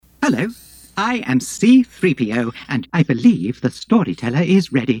Hello, I am C-3PO, and I believe the storyteller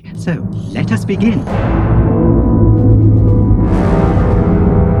is ready, so let us begin.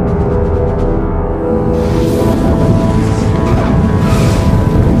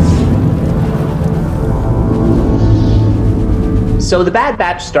 So the Bad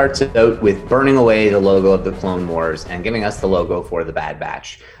Batch starts out with burning away the logo of the Clone Wars and giving us the logo for the Bad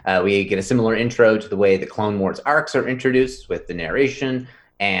Batch. We get a similar intro to the way the Clone Wars arcs are introduced with the narration,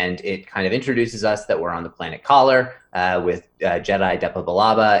 and it kind of introduces us that we're on the planet Collar with Jedi Depa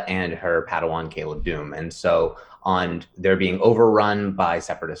Billaba and her Padawan Caleb Dume. And so they're being overrun by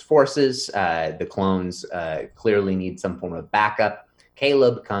Separatist forces. The clones clearly need some form of backup.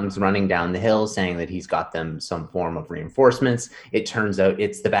 Caleb comes running down the hill saying that he's got them some form of reinforcements. It turns out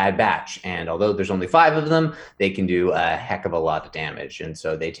it's the Bad Batch. And although there's only 5 of them, they can do a heck of a lot of damage. And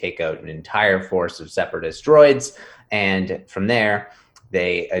so they take out an entire force of Separatist droids. And from there,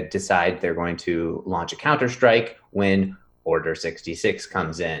 they decide they're going to launch a counterstrike when Order 66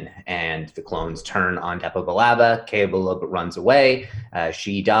 comes in, and the clones turn on Depa Billaba. Caleb runs away.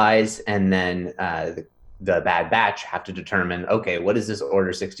 She dies, and then the Bad Batch have to determine, okay, what is this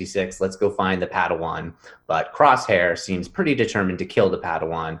Order 66? Let's go find the Padawan. But Crosshair seems pretty determined to kill the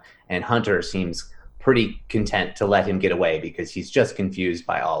Padawan, and Hunter seems pretty content to let him get away because he's just confused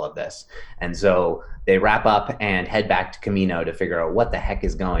by all of this. And so they wrap up and head back to Kamino to figure out what the heck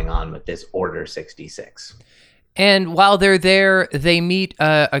is going on with this Order 66. And while they're there, they meet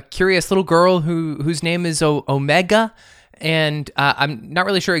a curious little girl whose name is Omega. And I'm not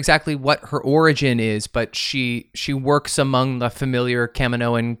really sure exactly what her origin is, but she works among the familiar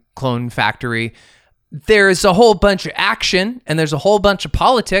Kaminoan clone factory. There's a whole bunch of action, and there's a whole bunch of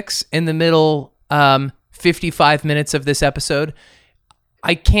politics in the middle 55 minutes of this episode.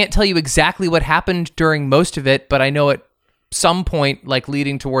 I can't tell you exactly what happened during most of it, but I know at some point, like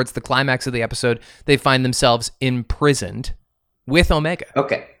leading towards the climax of the episode, they find themselves imprisoned with Omega.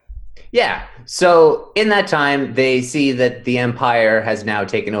 Okay. Yeah. So in that time, they see that the Empire has now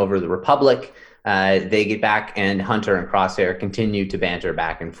taken over the Republic. They get back, and Hunter and Crosshair continue to banter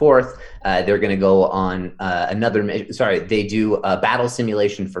back and forth. They're going to go on they do a battle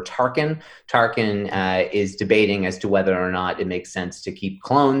simulation for Tarkin. Tarkin is debating as to whether or not it makes sense to keep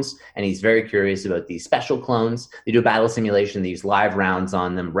clones, and he's very curious about these special clones. They do a battle simulation, these live rounds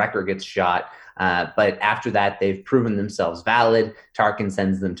on them. Wrecker gets shot. But after that, they've proven themselves valid. Tarkin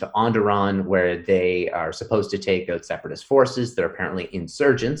sends them to Onderon, where they are supposed to take out Separatist forces. They're apparently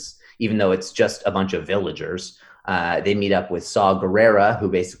insurgents, even though it's just a bunch of villagers. They meet up with Saw Gerrera, who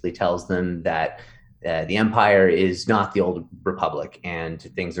basically tells them that the Empire is not the old Republic, and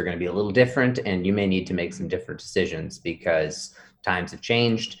things are going to be a little different, and you may need to make some different decisions because times have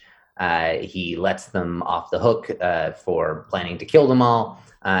changed. He lets them off the hook for planning to kill them all.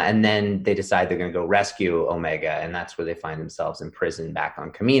 And then they decide they're going to go rescue Omega, and that's where they find themselves imprisoned back on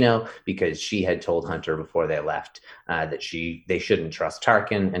Kamino because she had told Hunter before they left that they shouldn't trust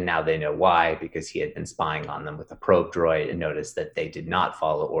Tarkin, and now they know why, because he had been spying on them with a probe droid and noticed that they did not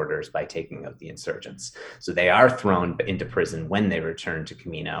follow orders by taking out the insurgents. So they are thrown into prison when they return to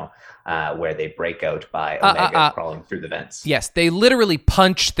Kamino, where they break out by Omega crawling through the vents. Yes, they literally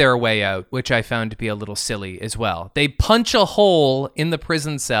punch their way out, which I found to be a little silly as well. They punch a hole in the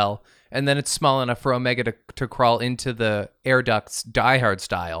prison cell, and then it's small enough for Omega to crawl into the air ducts Die Hard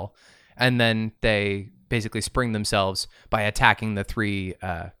style, and then they basically spring themselves by attacking the 3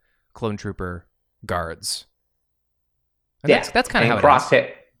 clone trooper guards. And that's kind of how it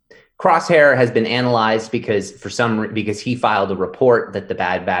is. Crosshair has been analyzed because he filed a report that the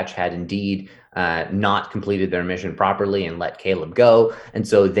Bad Batch had indeed not completed their mission properly and let Caleb go. And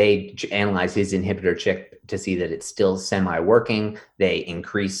so they analyze his inhibitor chip to see that it's still semi-working. They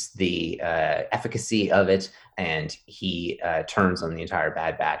increase the efficacy of it, and he turns on the entire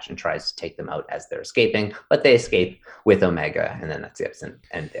Bad Batch and tries to take them out as they're escaping. But they escape with Omega, and then that's the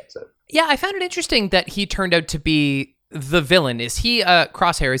end of the episode. Yeah, I found it interesting that he turned out to be the villain. Is he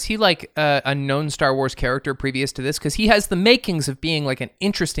Crosshair? Is he like a known Star Wars character previous to this? Because he has the makings of being like an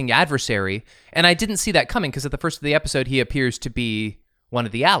interesting adversary, and I didn't see that coming because at the first of the episode he appears to be one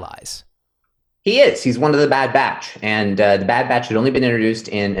of the allies. He is. He's one of the Bad Batch, and the Bad Batch had only been introduced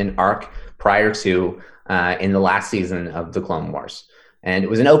in an arc prior to in the last season of the Clone Wars, and it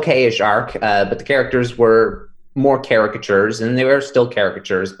was an okay-ish arc, but the characters were more caricatures, and they were still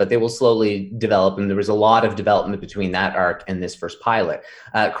caricatures, but they will slowly develop, and there was a lot of development between that arc and this first pilot.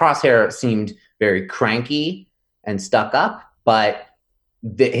 Crosshair seemed very cranky and stuck up, but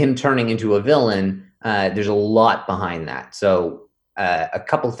him turning into a villain, there's a lot behind that. So a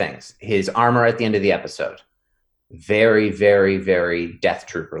couple things. His armor at the end of the episode. very, very, very Death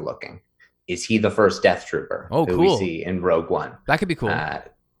Trooper looking. Is he the first Death Trooper who we see in Rogue One? That could be cool.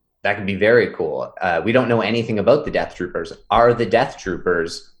 That could be very cool. We don't know anything about the Death Troopers. Are the Death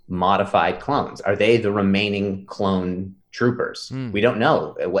Troopers modified clones? Are they the remaining clone troopers? We don't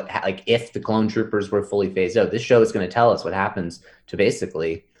know if the clone troopers were fully phased out. This show is going to tell us what happens to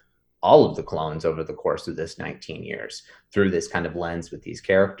basically all of the clones over the course of this 19 years through this kind of lens with these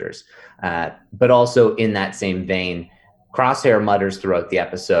characters. But also in that same vein, Crosshair mutters throughout the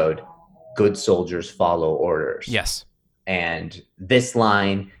episode, "Good soldiers follow orders." Yes. And this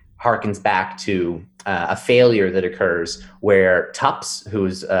line harkens back to a failure that occurs where Tups,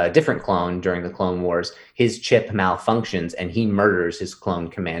 who's a different clone during the Clone Wars, his chip malfunctions and he murders his clone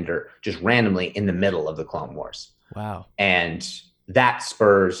commander just randomly in the middle of the Clone Wars. Wow. And that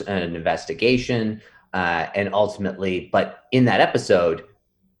spurs an investigation. And ultimately, but in that episode,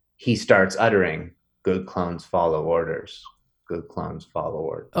 he starts uttering, "Good clones follow orders. Good clones follow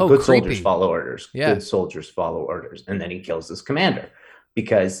orders. Oh, good creepy. soldiers follow orders. Yeah. Good soldiers follow orders." And then he kills his commander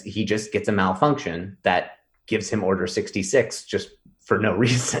because he just gets a malfunction that gives him Order 66 just for no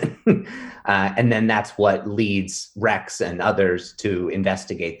reason. And then that's what leads Rex and others to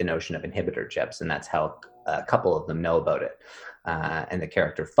investigate the notion of inhibitor chips. And that's how a couple of them know about it. And the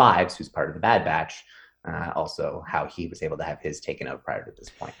character Fives, who's part of the Bad Batch, also how he was able to have his taken out prior to this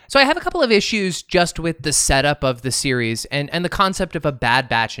point. So I have a couple of issues just with the setup of the series and the concept of a Bad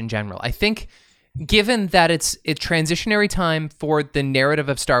Batch in general. I think given that it's a transitionary time for the narrative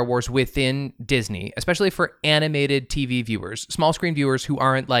of Star Wars within Disney, especially for animated TV viewers, small screen viewers who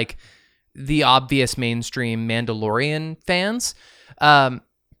aren't like the obvious mainstream Mandalorian fans,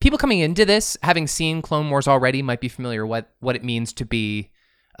 people coming into this, having seen Clone Wars already, might be familiar what it means to be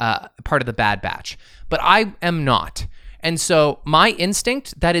part of the Bad Batch. But I am not. And so my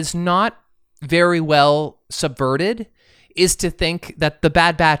instinct that is not very well subverted is to think that the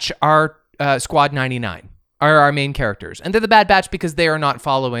Bad Batch are Squad 99, are our main characters. And they're the Bad Batch because they are not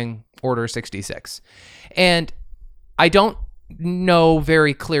following Order 66. And I don't know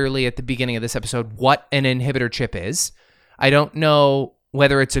very clearly at the beginning of this episode what an inhibitor chip is. I don't know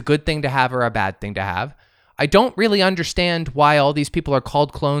whether it's a good thing to have or a bad thing to have. I don't really understand why all these people are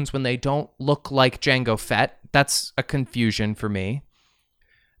called clones when they don't look like Jango Fett. That's a confusion for me.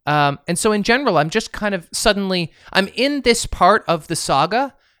 And so in general, I'm just kind of suddenly, I'm in this part of the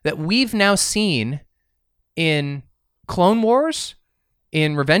saga that we've now seen in Clone Wars,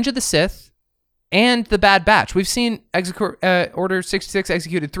 in Revenge of the Sith, and the Bad Batch. We've seen Order 66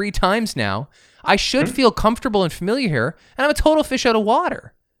 executed 3 times now. I should feel comfortable and familiar here, and I'm a total fish out of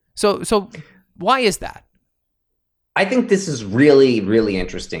water. So why is that? I think this is really, really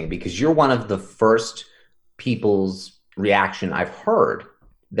interesting because you're one of the first people's reaction I've heard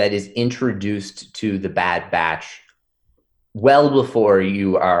that is introduced to the Bad Batch well before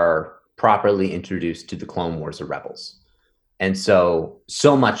you are properly introduced to the Clone Wars or Rebels. And so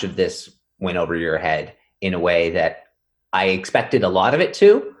much of this went over your head in a way that I expected a lot of it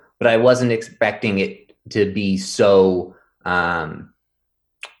to, but I wasn't expecting it to be so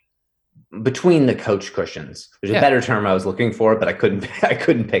between the coach cushions. There's a better term I was looking for, but I couldn't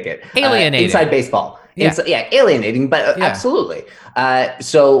pick it. Alienating. Inside baseball. Alienating, but absolutely.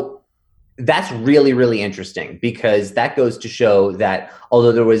 So that's really, really interesting because that goes to show that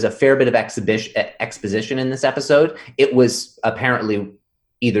although there was a fair bit of exposition in this episode, it was apparently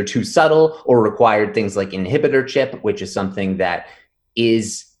either too subtle or required things like inhibitor chip, which is something that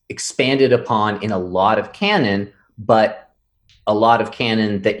is expanded upon in a lot of canon, but a lot of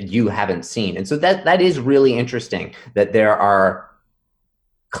canon that you haven't seen. And so that is really interesting that there are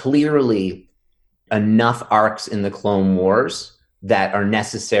clearly enough arcs in the Clone Wars that are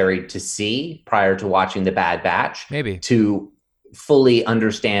necessary to see prior to watching the Bad Batch, maybe, to fully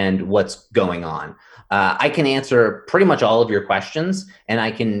understand what's going on. I can answer pretty much all of your questions, and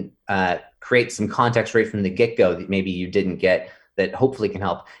I can create some context right from the get-go that maybe you didn't get that hopefully can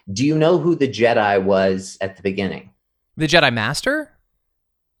help. Do you know who the Jedi was at the beginning? The Jedi Master?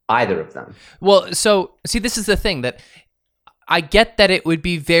 Either of them. Well, so, see, this is the thing that I get that it would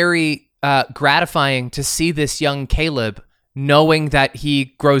be very gratifying to see this young Caleb knowing that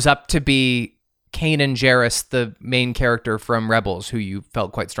he grows up to be Kanan Jarrus, the main character from Rebels, who you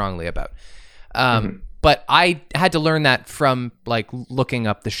felt quite strongly about. But I had to learn that from like looking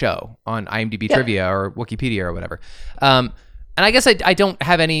up the show on IMDb Trivia or Wikipedia or whatever. And I guess I don't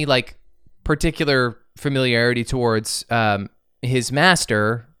have any like particular familiarity towards his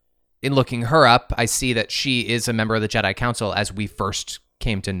master. In looking her up, I see that she is a member of the Jedi Council as we first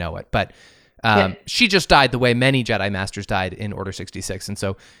came to know it. But She just died the way many Jedi Masters died in Order 66, and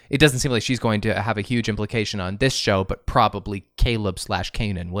so it doesn't seem like she's going to have a huge implication on this show, but probably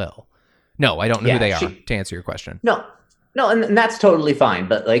Caleb/Kanan will. No, I don't know who they are, to answer your question. No, and that's totally fine.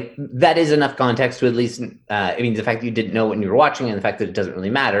 But like that is enough context to at least, I mean, the fact that you didn't know when you were watching and the fact that it doesn't really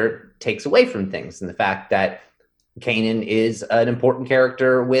matter takes away from things. And the fact that Kanan is an important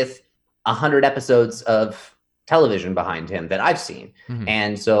character with 100 episodes of television behind him that I've seen. Mm-hmm.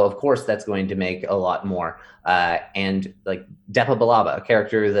 And so, of course, that's going to make a lot more. And like Depa Billaba, a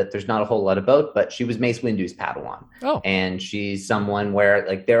character that there's not a whole lot about, but she was Mace Windu's Padawan. Oh. And she's someone where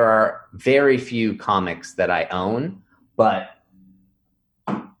like there are very few comics that I own, but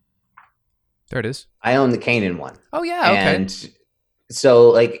there it is. I own the Kanan one. Oh yeah, okay. And so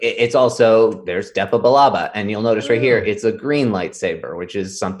like it's also there's Depa Billaba, and you'll notice right here it's a green lightsaber, which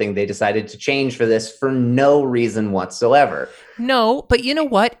is something they decided to change for this for no reason whatsoever. No, but you know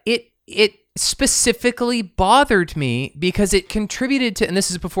what? It specifically bothered me because it contributed to, and this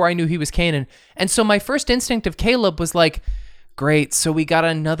is before I knew he was Kanan, and so my first instinct of Caleb was like, great, so we got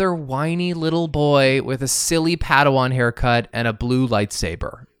another whiny little boy with a silly Padawan haircut and a blue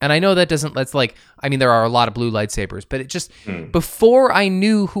lightsaber. And I know that doesn't, there are a lot of blue lightsabers, but it just, before I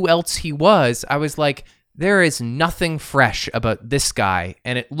knew who else he was, I was like, there is nothing fresh about this guy,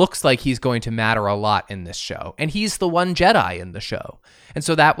 and it looks like he's going to matter a lot in this show. And he's the one Jedi in the show. And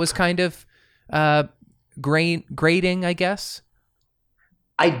so that was kind of grating, I guess.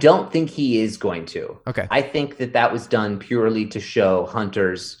 I don't think he is going to. Okay. I think that was done purely to show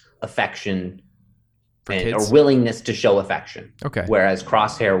Hunter's affection or willingness to show affection. Okay. Whereas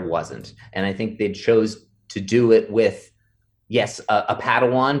Crosshair wasn't. And I think they chose to do it with, yes, a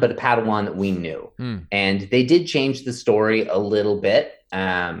Padawan, but a Padawan that we knew. And they did change the story a little bit.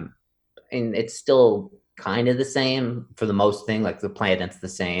 And it's still kind of the same for the most thing. Like the planet's the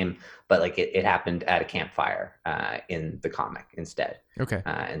same, but like it happened at a campfire in the comic instead. Okay.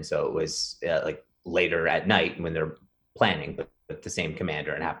 And so it was like later at night when they're planning, but the same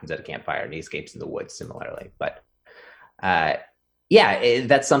commander, and it happens at a campfire, and he escapes in the woods similarly. But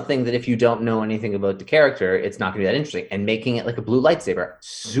that's something that if you don't know anything about the character, it's not going to be that interesting. And making it like a blue lightsaber,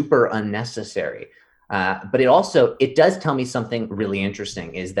 super unnecessary. But it does tell me something really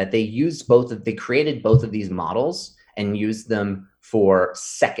interesting, is that they created both of these models and used them for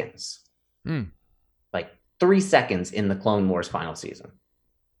seconds. Like 3 seconds in the Clone Wars final season.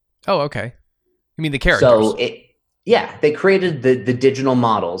 Oh, okay. You mean the characters? So they created the digital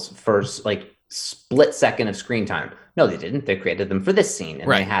models for like split second of screen time. No, they didn't. They created them for this scene, and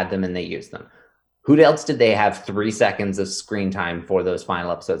They had them and they used them. Who else did they have 3 seconds of screen time for those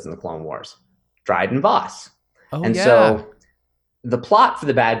final episodes in the Clone Wars? Dryden Voss. So the plot for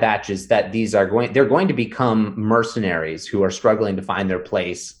the Bad Batch is that they're going to become mercenaries who are struggling to find their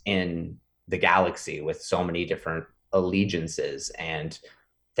place in the galaxy with so many different allegiances, and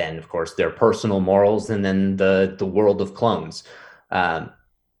then of course their personal morals, and then the world of clones.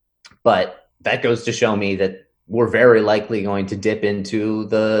 But that goes to show me that we're very likely going to dip into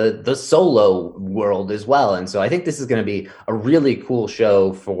the Solo world as well. And so I think this is going to be a really cool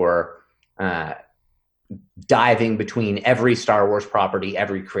show for diving between every Star Wars property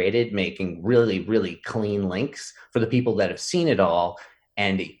ever created, making really, really clean links for the people that have seen it all.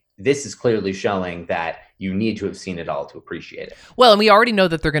 And this is clearly showing that you need to have seen it all to appreciate it. Well, and we already know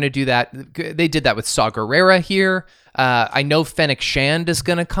that they're going to do that. They did that with Saw Gerrera here. I know Fennec Shand is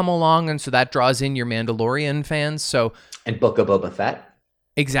going to come along, and so that draws in your Mandalorian fans. And Book of Boba Fett.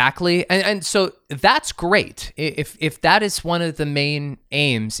 Exactly. And so that's great. If that is one of the main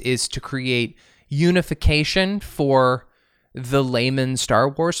aims, is to create unification for the layman Star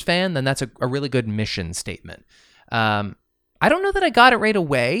Wars fan, then that's a really good mission statement. I don't know that I got it right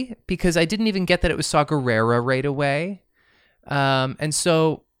away, because I didn't even get that it was Saw Gerrera right away. And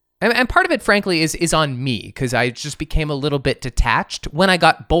part of it, frankly, is on me, because I just became a little bit detached when I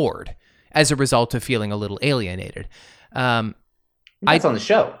got bored as a result of feeling a little alienated. That's on the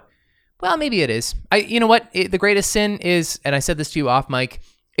show. Well, maybe it is. You know what? The greatest sin is, and I said this to you off mic,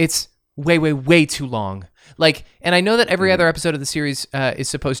 it's way, way, way too long. And I know that every other episode of the series is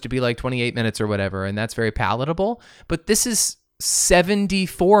supposed to be like 28 minutes or whatever, and that's very palatable, but this is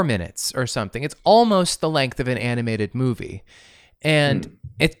 74 minutes or something. It's almost the length of an animated movie. And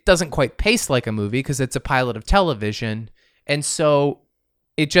it doesn't quite pace like a movie because it's a pilot of television. And so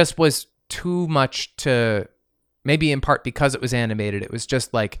it just was too much to, maybe in part because it was animated, it was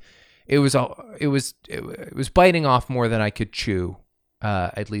just like, it was biting off more than I could chew,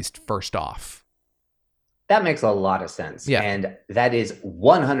 at least first off. That makes a lot of sense. Yeah. And that is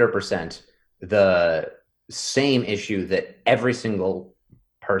 100% the same issue that every single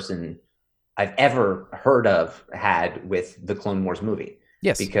person I've ever heard of had with the Clone Wars movie.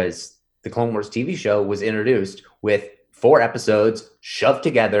 Yes. Because the Clone Wars TV show was introduced with 4 episodes shoved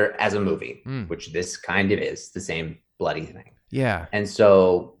together as a movie, which this kind of is the same bloody thing. Yeah. And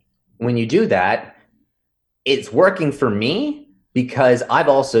so when you do that, it's working for me because I've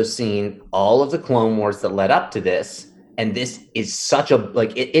also seen all of the Clone Wars that led up to this. And this is such a,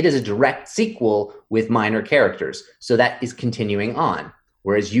 like, it is a direct sequel with minor characters. So that is continuing on,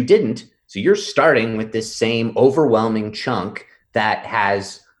 whereas you didn't. So you're starting with this same overwhelming chunk that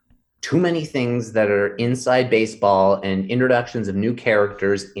has too many things that are inside baseball and introductions of new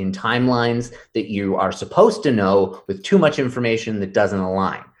characters in timelines that you are supposed to know with too much information that doesn't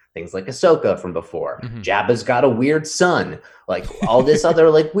align. Things like Ahsoka from before. Jabba's got a weird son. Like all this other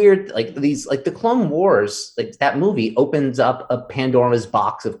like weird, like these, like the Clone Wars, like that movie opens up a Pandora's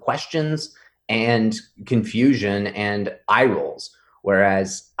box of questions and confusion and eye rolls.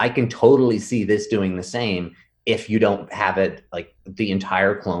 Whereas I can totally see this doing the same if you don't have it like the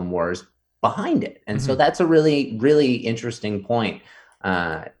entire Clone Wars behind it. And so that's a really, really interesting point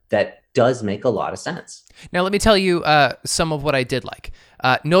that does make a lot of sense. Now, let me tell you some of what I did like.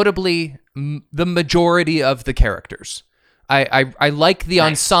 Notably, the majority of the characters. I like the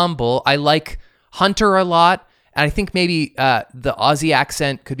ensemble. I like Hunter a lot. And I think maybe the Aussie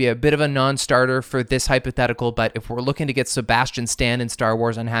accent could be a bit of a non-starter for this hypothetical, but if we're looking to get Sebastian Stan in Star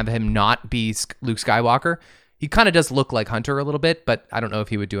Wars and have him not be Luke Skywalker, he kind of does look like Hunter a little bit, but I don't know if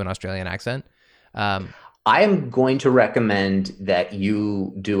he would do an Australian accent. I am going to recommend that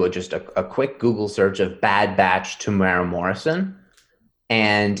you do just a quick Google search of Bad Batch Temuera Morrison,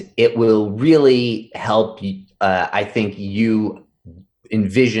 and it will really help, I think, you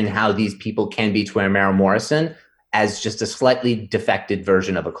envision how these people can be Temuera Morrison as just a slightly defected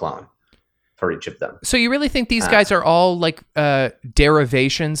version of a clone for each of them. So you really think these guys are all like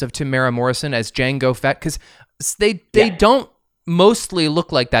derivations of Temuera Morrison as Jango Fett? Because they don't mostly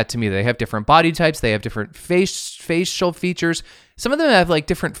look like that to me. They have different body types. They have different facial features. Some of them have like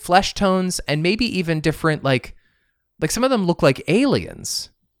different flesh tones and maybe even different like some of them look like aliens.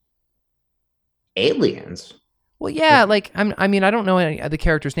 Aliens? Well, yeah, like I mean, I don't know any of the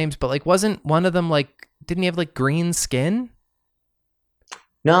characters' names, but like, wasn't one of them like? Didn't he have like green skin?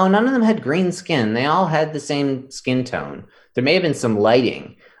 No, none of them had green skin. They all had the same skin tone. There may have been some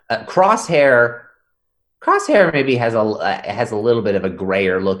lighting. Crosshair maybe has a little bit of a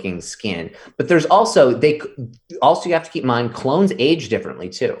grayer looking skin, but there's also you have to keep in mind clones age differently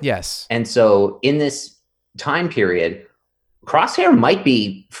too. Yes, and so in this time period, Crosshair might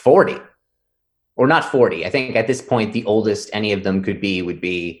be 40. Or not 40. I think at this point, the oldest any of them would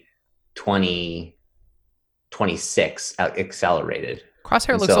be 20, 26 accelerated.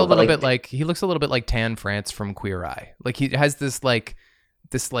 Crosshair looks a little bit like he looks a little bit like Tan France from Queer Eye. Like he has this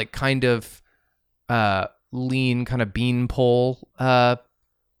kind of lean kind of beanpole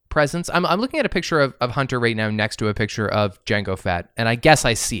presence. I'm looking at a picture of Hunter right now next to a picture of Jango Fett, and I guess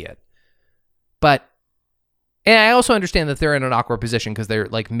I see it. And I also understand that they're in an awkward position because they're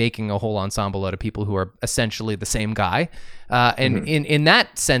like making a whole ensemble out of people who are essentially the same guy. And in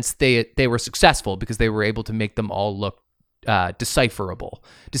that sense, they were successful because they were able to make them all look decipherable,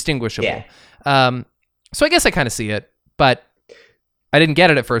 distinguishable. Yeah. So I guess I kind of see it, but I didn't get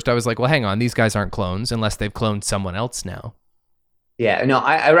it at first. I was like, well, hang on, these guys aren't clones unless they've cloned someone else now. Yeah, no,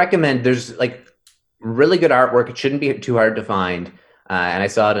 I recommend there's like really good artwork. It shouldn't be too hard to find. And I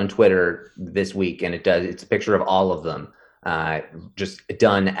saw it on Twitter this week, and it's a picture of all of them, just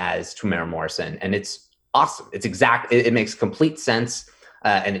done as Temuera Morrison, and it's awesome. It's it makes complete sense,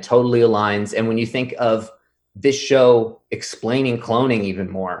 and it totally aligns. And when you think of this show explaining cloning even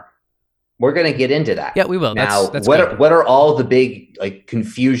more, we're going to get into that. Yeah, we will. Now, that's what are all the big like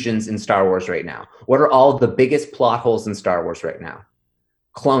confusions in Star Wars right now? What are all the biggest plot holes in Star Wars right now?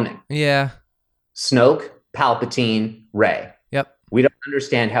 Cloning. Yeah. Snoke, Palpatine, Rey. Yep. We don't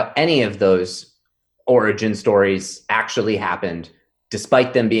understand how any of those origin stories actually happened,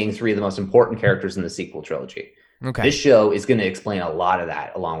 despite them being 3 of the most important characters in the sequel trilogy. Okay. This show is going to explain a lot of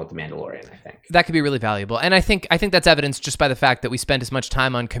that, along with The Mandalorian, I think. That could be really valuable. And I think that's evidenced just by the fact that we spent as much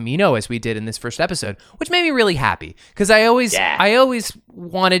time on Kamino as we did in this first episode, which made me really happy because I always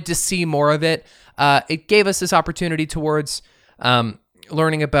wanted to see more of it. It gave us this opportunity towards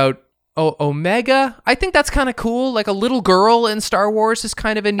learning about Omega. I think that's kind of cool. Like a little girl in Star Wars is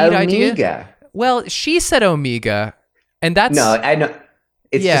kind of a neat idea. Well, she said Omega, and that's... No, I know.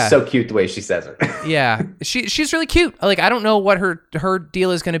 It's just so cute the way she says it. Yeah. She's really cute. Like, I don't know what her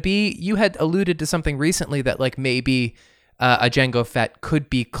deal is going to be. You had alluded to something recently that, like, maybe a Jango Fett could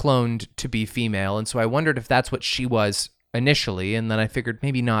be cloned to be female, and so I wondered if that's what she was initially, and then I figured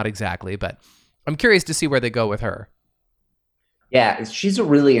maybe not exactly, but I'm curious to see where they go with her. Yeah, she's a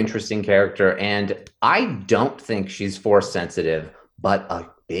really interesting character, and I don't think she's force sensitive, but a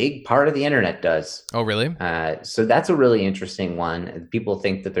big part of the internet does. Oh, really? So that's a really interesting one. People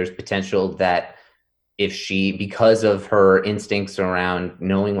think that there's potential that if she, because of her instincts around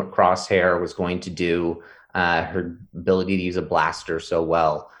knowing what Crosshair was going to do, her ability to use a blaster so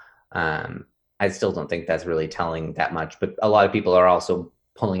well, I still don't think that's really telling that much. But a lot of people are also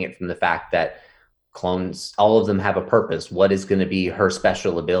pulling it from the fact that clones, all of them have a purpose. What is going to be her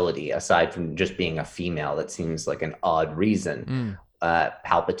special ability aside from just being a female? That seems like an odd reason.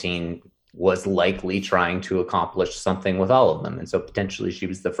 Palpatine was likely trying to accomplish something with all of them, and so potentially she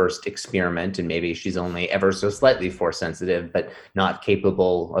was the first experiment, and maybe she's only ever so slightly force sensitive but not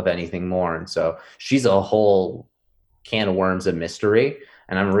capable of anything more. And so she's a whole can of worms of mystery,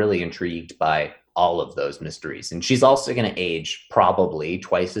 and I'm really intrigued by all of those mysteries. And she's also going to age probably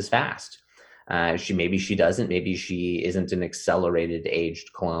twice as fast. Maybe she doesn't. Maybe she isn't an accelerated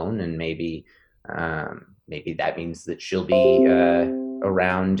aged clone, and maybe that means that she'll be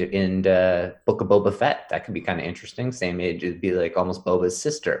around in Book of Boba Fett. That could be kind of interesting. Same age, it'd be like almost Boba's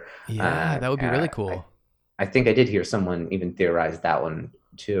sister. Yeah, that would be really cool. I think I did hear someone even theorize that one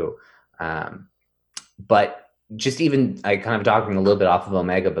too. But just even, I kind of talking a little bit off of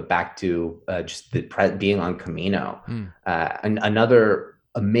Omega, but back to just being on Kamino. Another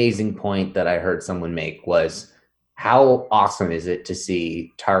amazing point that I heard someone make was, how awesome is it to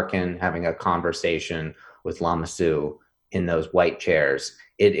see Tarkin having a conversation with Lama Su in those white chairs?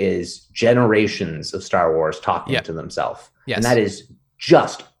 It is generations of Star Wars talking to themselves. Yes. And that is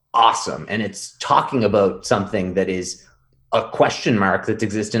just awesome. And it's talking about something that is a question mark that's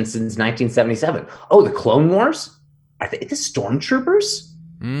existed since 1977. Oh, the Clone Wars? Are they the Stormtroopers?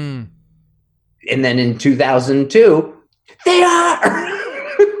 And then in 2002, they are!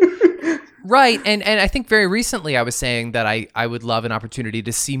 Right, and I think very recently I was saying that I would love an opportunity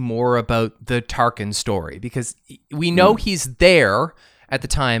to see more about the Tarkin story, because we know he's there at the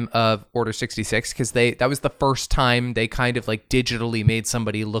time of Order 66, because that was the first time they kind of like digitally made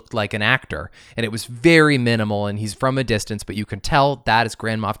somebody look like an actor, and it was very minimal, and he's from a distance, but you can tell that is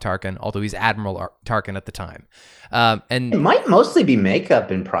Grand Moff Tarkin, although he's Admiral Tarkin at the time. And it might mostly be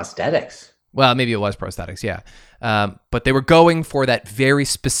makeup and prosthetics. Well, maybe it was prosthetics, yeah. But they were going for that very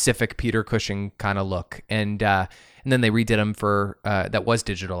specific Peter Cushing kind of look, and then they redid him for that was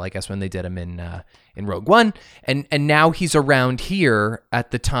digital, I guess, when they did him in Rogue One, and now he's around here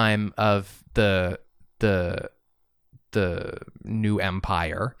at the time of the New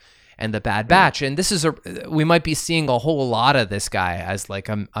Empire and the Bad Batch, and this is we might be seeing a whole lot of this guy as like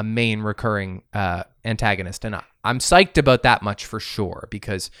a main recurring antagonist, and I'm psyched about that much for sure,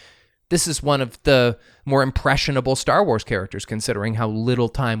 because this is one of the more impressionable Star Wars characters, considering how little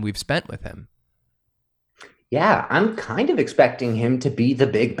time we've spent with him. Yeah, I'm kind of expecting him to be the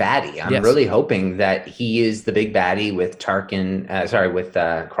big baddie. I'm really hoping that he is the big baddie with with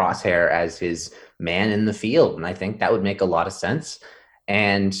Crosshair as his man in the field. And I think that would make a lot of sense.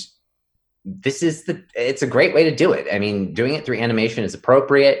 And it's a great way to do it. I mean, doing it through animation is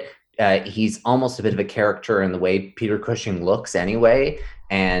appropriate. He's almost a bit of a character in the way Peter Cushing looks anyway.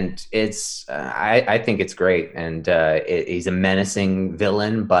 And it's, I think it's great. And he's a menacing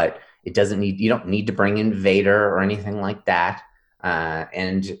villain, but you don't need to bring in Vader or anything like that.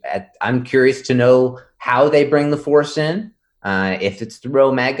 I'm curious to know how they bring the Force in, if it's through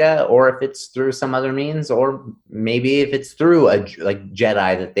Omega or if it's through some other means, or maybe if it's through a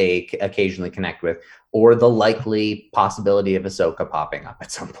Jedi that they occasionally connect with, or the likely possibility of Ahsoka popping up at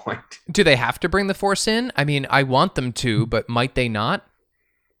some point. Do they have to bring the Force in? I mean, I want them to, but might they not?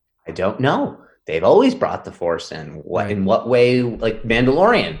 I don't know. They've always brought the Force in. In what way? Like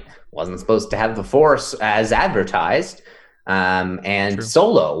Mandalorian wasn't supposed to have the Force as advertised, and True.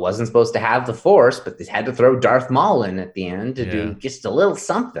 Solo wasn't supposed to have the Force, but they had to throw Darth Maul in at the end to do just a little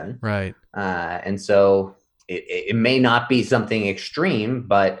something. Right. And so it may not be something extreme,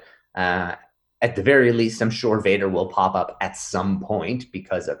 but at the very least, I'm sure Vader will pop up at some point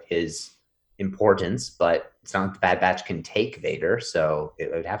because of his importance, but it's not like the Bad Batch can take Vader, so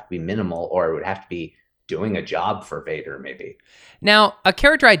it would have to be minimal, or it would have to be doing a job for Vader, maybe. Now, a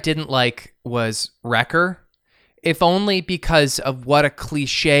character I didn't like was Wrecker, if only because of what a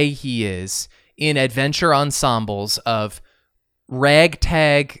cliche he is in adventure ensembles of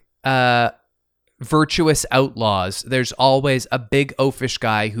ragtag virtuous outlaws. There's always a big oafish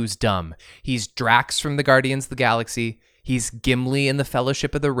guy who's dumb. He's Drax from the Guardians of the Galaxy. He's Gimli in the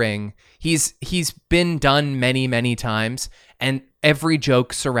Fellowship of the Ring. He's been done many, many times, and every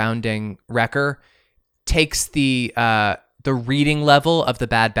joke surrounding Wrecker takes the reading level of the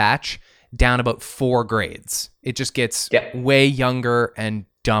Bad Batch down about 4 grades. It just gets way younger and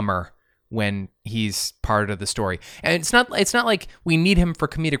dumber when he's part of the story. And it's not like we need him for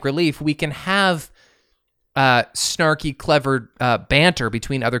comedic relief. We can have snarky, clever banter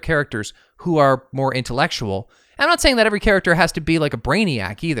between other characters who are more intellectual. I'm not saying that every character has to be like a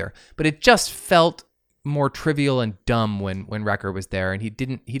brainiac either, but it just felt more trivial and dumb when Wrecker was there, and he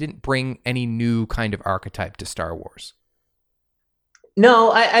didn't bring any new kind of archetype to Star Wars.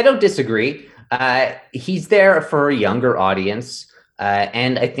 No, I don't disagree. He's there for a younger audience,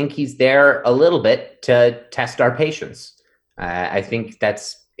 and I think he's there a little bit to test our patience. I think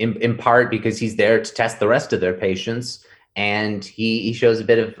that's in part because he's there to test the rest of their patience, and he shows a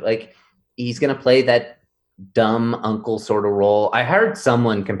bit of like he's going to play that dumb uncle sort of role. I heard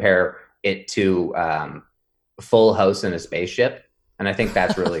someone compare it to Full House in a spaceship, and I think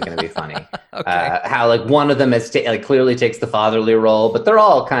that's really going to be funny. Okay. How like one of them is clearly takes the fatherly role, but they're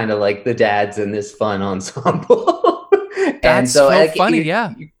all kind of like the dads in this fun ensemble. That's so like, funny,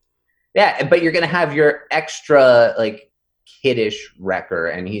 yeah. But you're going to have your extra like kiddish Wrecker,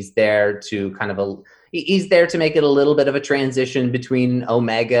 and he's there to he's there to make it a little bit of a transition between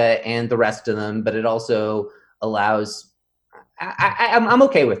Omega and the rest of them, but it also allows. I'm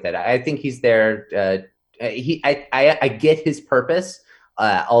okay with it. I think he's there. I get his purpose,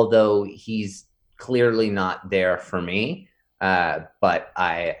 although he's clearly not there for me. But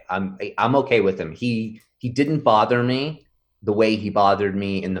I'm okay with him. He didn't bother me the way he bothered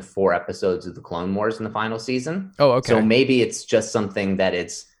me in the 4 episodes of the Clone Wars in the final season. Oh, okay. So maybe it's just something that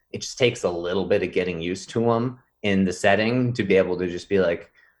it just takes a little bit of getting used to him in the setting to be able to just be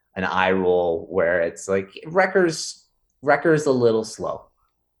like an eye roll where it's like Wrecker's a little slow,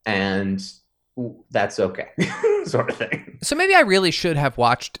 and that's okay, sort of thing. So maybe I really should have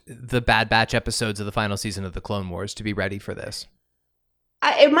watched the Bad Batch episodes of the final season of the Clone Wars to be ready for this.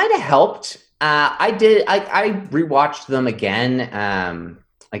 It might have helped. I did. I rewatched them again,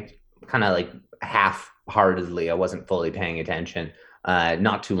 kind of like half-heartedly. I wasn't fully paying attention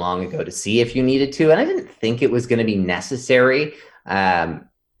not too long ago to see if you needed to, and I didn't think it was going to be necessary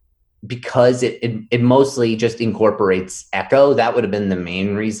because it mostly just incorporates Echo. That would have been the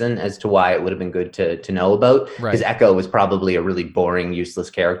main reason as to why it would have been good to know about. Because Echo was probably a really boring, useless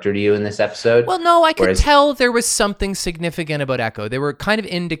character to you in this episode. Well, no, I could tell there was something significant about Echo. They were kind of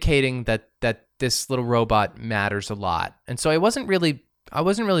indicating that this little robot matters a lot, and so I wasn't really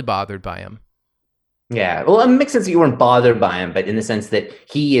bothered by him. Yeah, well, it makes sense that you weren't bothered by him, but in the sense that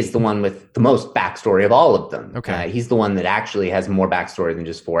he is the one with the most backstory of all of them. Okay. He's the one that actually has more backstory than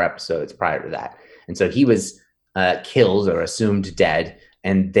just 4 episodes prior to that. And so he was killed or assumed dead,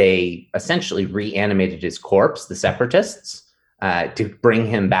 and they essentially reanimated his corpse, the Separatists, to bring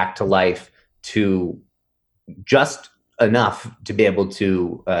him back to life to just enough to be able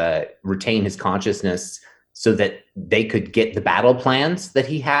to retain his consciousness so that they could get the battle plans that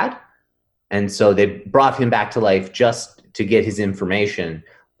he had. And so they brought him back to life just to get his information.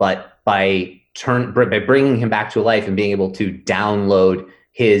 But by bringing him back to life and being able to download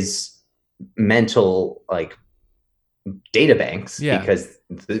his mental data banks, because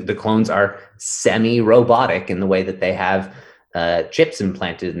the clones are semi-robotic in the way that they have chips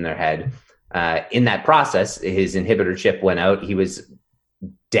implanted in their head. In that process, his inhibitor chip went out. He was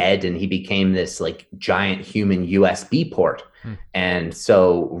dead, and he became this giant human USB port. And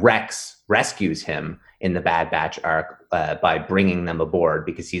so Rex rescues him in the Bad Batch arc by bringing them aboard,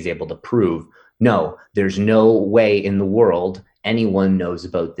 because he's able to prove, no, there's no way in the world anyone knows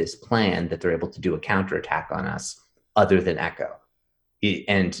about this plan that they're able to do a counterattack on us other than Echo.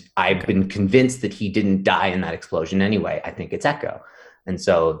 And I've been convinced that he didn't die in that explosion anyway. I think it's Echo. And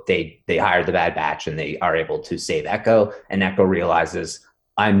so they hire the Bad Batch, and they are able to save Echo, and Echo realizes,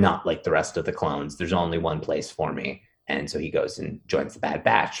 I'm not like the rest of the clones. There's only one place for me. And so he goes and joins the Bad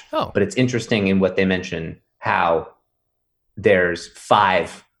Batch. Oh. But it's interesting in what they mention, how there's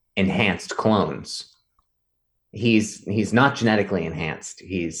 5 enhanced clones. He's not genetically enhanced.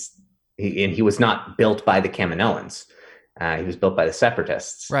 He was not built by the Kaminoans. He was built by the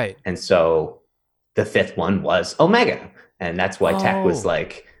Separatists. Right. And so the 5th one was Omega. And that's why Tech was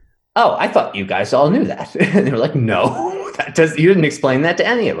like, oh, I thought you guys all knew that. And they were like, no, you didn't explain that to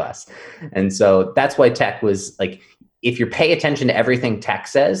any of us. And so that's why Tech was like, if you pay attention to everything Tech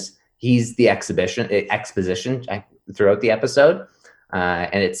says, he's the exposition throughout the episode.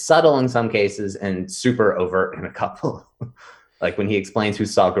 And it's subtle in some cases and super overt in a couple. Like when he explains who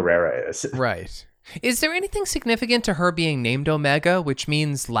Saw Gerrera is. Right. Is there anything significant to her being named Omega, which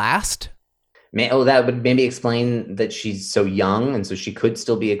means last? That would maybe explain that she's so young, and so she could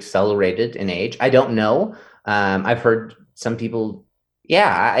still be accelerated in age. I don't know. I've heard some people.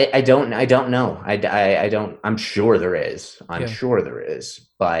 Yeah, I don't know. I don't. I'm sure there is. I'm sure there is,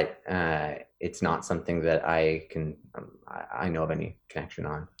 but it's not something that I can. I know of any connection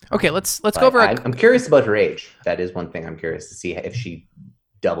on. Okay, let's go over. I'm curious about her age. That is one thing I'm curious to see if she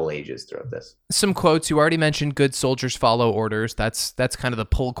double ages throughout this. Some quotes. You already mentioned "Good soldiers follow orders." That's kind of the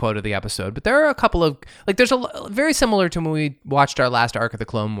pull quote of the episode. But there are a couple of there's a very similar to when we watched our last arc of the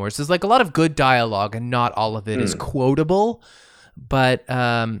Clone Wars. There's like a lot of good dialogue, and not all of it is quotable. But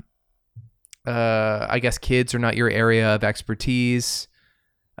I guess kids are not your area of expertise.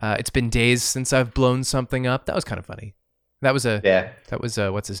 It's been days since I've blown something up. That was kind of funny. That was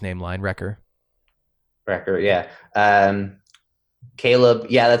what's his name line, Wrecker. Yeah. Caleb,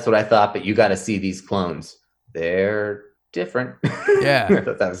 yeah, that's what I thought, but you got to see these clones. They're different. Yeah. I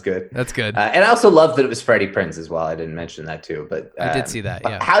thought that was good. That's good. And I also love that it was Freddie Prinze as well. I didn't mention that too, but I did see that.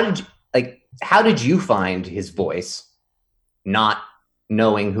 Yeah. How did you find his voice, not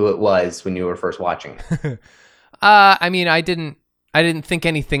knowing who it was when you were first watching it? I mean, I didn't think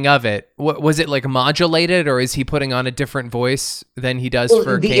anything of it. Was it like modulated, or is he putting on a different voice than he does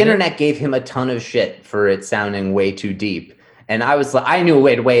for the Kanan? Internet gave him a ton of shit for it sounding way too deep. And I was like, I knew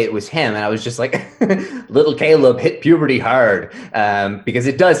right away it was him. And I was just like, little Caleb hit puberty hard, because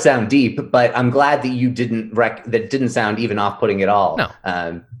it does sound deep, but I'm glad that you didn't sound even off-putting at all.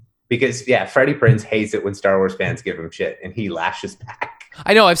 No. Because Freddie Prinze hates it when Star Wars fans give him shit, and he lashes back.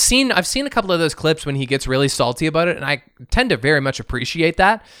 I know. I've seen a couple of those clips when he gets really salty about it, and I tend to very much appreciate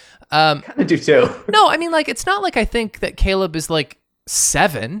that. Kind of do too. No, I mean, like, it's not like I think that Caleb is like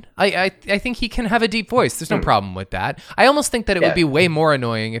 7. I think he can have a deep voice. There's no problem with that. I almost think that it would be way more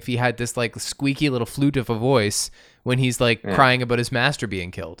annoying if he had this like squeaky little flute of a voice when he's like crying about his master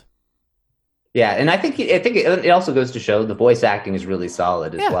being killed. Yeah, and I think it also goes to show the voice acting is really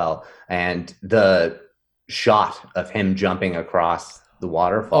solid as well, and the shot of him jumping across the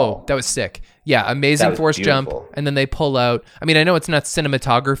waterfall. Oh, that was sick. Yeah, amazing force jump, and then they pull out. I mean, I know it's not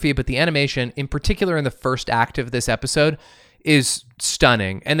cinematography, but the animation, in particular in the first act of this episode, is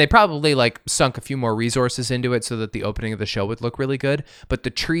stunning. And they probably like sunk a few more resources into it so that the opening of the show would look really good. But the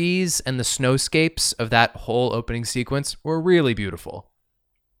trees and the snowscapes of that whole opening sequence were really beautiful.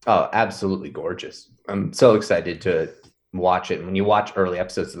 Oh, absolutely gorgeous. I'm so excited to watch it. When you watch early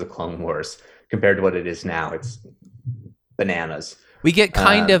episodes of the Clone Wars compared to what it is now, it's bananas. We get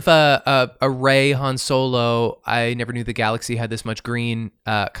kind of a Rey Han Solo, I never knew the galaxy had this much green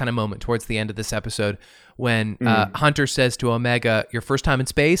kind of moment towards the end of this episode when Hunter says to Omega, your first time in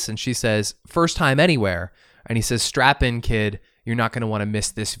space? And she says, first time anywhere. And he says, strap in, kid. You're not going to want to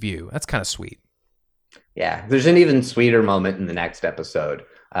miss this view. That's kind of sweet. Yeah, there's an even sweeter moment in the next episode,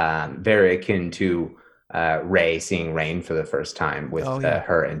 very akin to Rey seeing rain for the first time with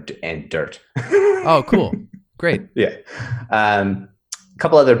her and dirt. Oh, cool. Great. Yeah. A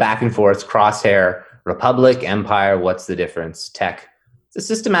couple other back and forths, Crosshair, Republic, Empire, what's the difference? Tech. The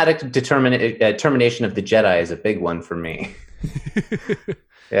systematic termination of the Jedi is a big one for me.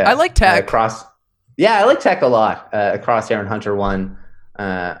 Yeah. I like Tech. I like Tech a lot. Crosshair and Hunter 1.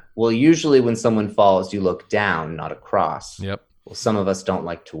 Well, usually when someone falls, you look down, not across. Yep. Well, some of us don't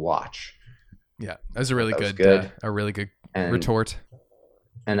like to watch. Yeah, that was a really good retort.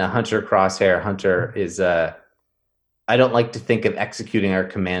 And a Hunter Crosshair. Hunter is I don't like to think of executing our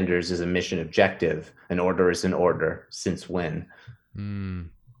commanders as a mission objective. An order is an order. Since when?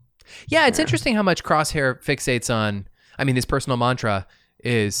 Yeah, it's interesting how much Crosshair fixates on. I mean, his personal mantra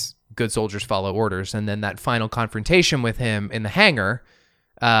is "Good soldiers follow orders," and then that final confrontation with him in the hangar.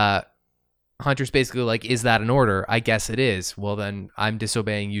 Hunter's basically like, is that an order? I guess it is. Well, then I'm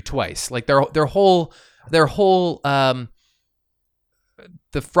disobeying you twice. Like their whole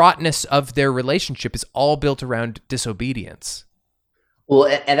the fraughtness of their relationship is all built around disobedience. Well,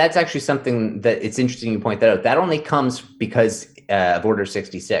 and that's actually something that it's interesting you point that out. That only comes because of Order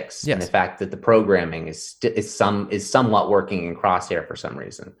 66, and the fact that the programming is somewhat working in Crosshair for some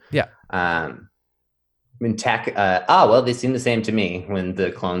reason. Yeah. In Tech, they seem the same to me when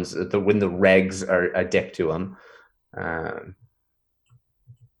the clones, when the regs are a dick to them.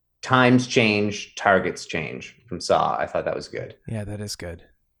 Times change, targets change from Saw. I thought that was good. Yeah, that is good.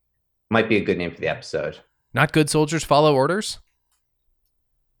 Might be a good name for the episode. Not good soldiers follow orders?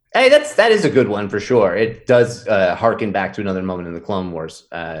 Hey, that is a good one for sure. It does harken back to another moment in the Clone Wars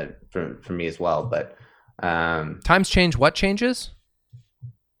for me as well. But times change. What changes?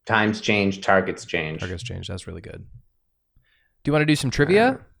 Times change, targets change. Targets change. That's really good. Do you want to do some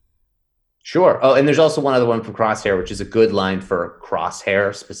trivia? Sure. Oh, and there's also one other one from Crosshair, which is a good line for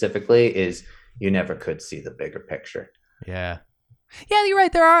Crosshair specifically, is you never could see the bigger picture. Yeah. Yeah, you're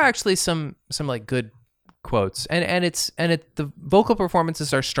right. There are actually some like good quotes, and the vocal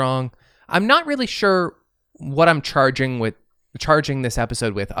performances are strong. I'm not really sure what I'm charging this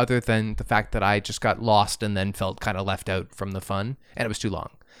episode with, other than the fact that I just got lost and then felt kind of left out from the fun, and it was too long.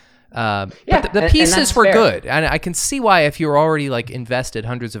 But the pieces were good, and I can see why, if you're already like invested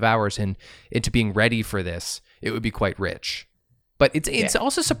hundreds of hours into being ready for this, it would be quite rich. But it's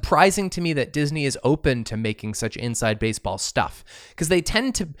also surprising to me that Disney is open to making such inside baseball stuff, because they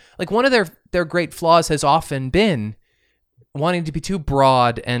tend to, like, one of their great flaws has often been wanting to be too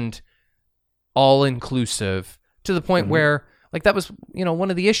broad and all inclusive, to the point where, like, that was, one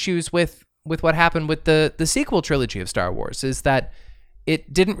of the issues with what happened with the sequel trilogy of Star Wars, is that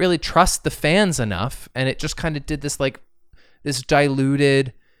it didn't really trust the fans enough, and it just kind of did this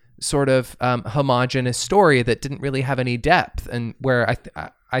diluted sort of homogenous story that didn't really have any depth, and where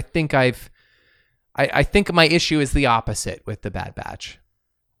I think my issue is the opposite with the Bad Batch.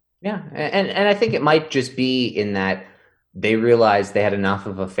 Yeah, and I think it might just be in that they realized they had enough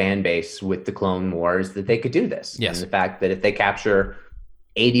of a fan base with the Clone Wars that they could do this. Yes. And the fact that if they capture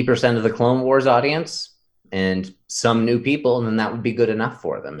 80% of the Clone Wars audience and some new people, then that would be good enough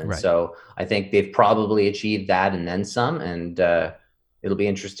for them. And so I think they've probably achieved that and then some, and it'll be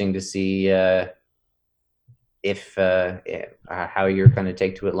interesting to see how you're going to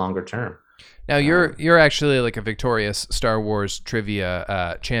take to it longer term. Now you're actually like a victorious Star Wars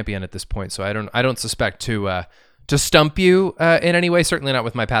trivia champion at this point, so I don't suspect to stump you in any way. Certainly not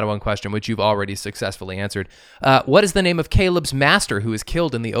with my Padawan question, which you've already successfully answered. What is the name of Caleb's master who is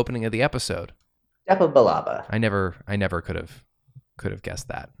killed in the opening of the episode? Depa Billaba. I never could have guessed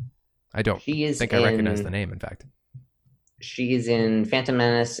that. I don't think I recognize the name. In fact. She is in Phantom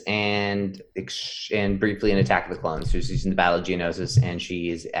Menace and briefly in Attack of the Clones. So she's in the Battle of Geonosis, and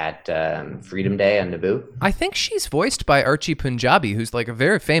she's at Freedom Day on Naboo. I think she's voiced by Archie Punjabi, who's like a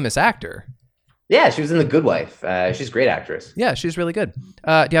very famous actor. Yeah, she was in The Good Wife. She's a great actress. Yeah, she's really good.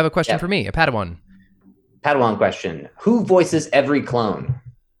 Do you have a question for me? A Padawan? Padawan question. Who voices every clone?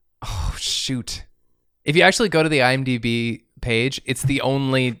 Oh, shoot. If you actually go to the IMDb page, he's the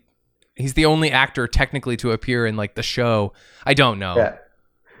only actor technically to appear in like the show. I don't know. Yeah.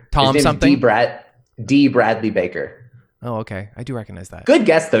 Tom something? D. Bradley Baker. Oh, okay. I do recognize that. Good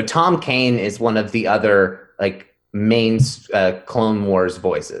guess though. Tom Kane is one of the other like main Clone Wars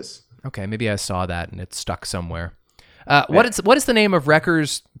voices. Okay, maybe I saw that and it stuck somewhere. What is the name of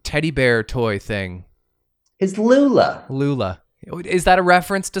Wrecker's teddy bear toy thing? It's Lula. Lula. Is that a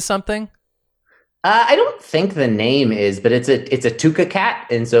reference to something? I don't think the name is, but it's a Tuca cat,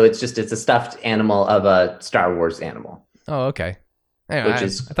 and so it's a stuffed animal of a Star Wars animal. Oh, okay. Anyway, I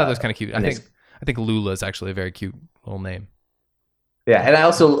thought that was kind of cute. I think Lula is actually a very cute little name. Yeah, and I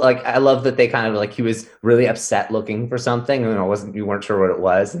also I love that they kind of he was really upset looking for something, and you weren't sure what it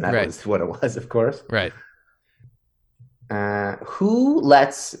was, and that was what it was, of course. Right. Who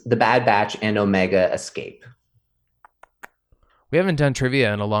lets the Bad Batch and Omega escape? We haven't done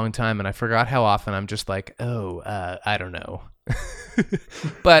trivia in a long time, and I forgot how often I'm just like, I don't know.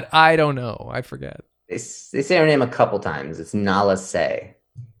 But I don't know. I forget. They say her name a couple times. It's Nala Se.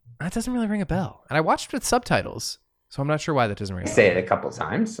 That doesn't really ring a bell. And I watched with subtitles, so I'm not sure why that doesn't ring a bell. They say it a couple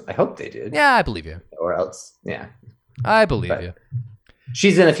times. I hope they did. Yeah, I believe you. Or else, yeah. I believe you.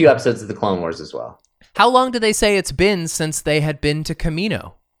 She's in a few episodes of the Clone Wars as well. How long did they say it's been since they had been to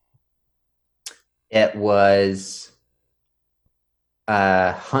Kamino? It was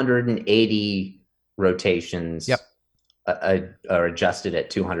 180 rotations. Yep. Are adjusted at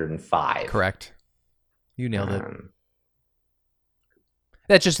 205. Correct. You nailed it.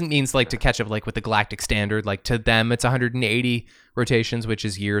 That just means to catch up with the galactic standard. To them, it's 180 rotations, which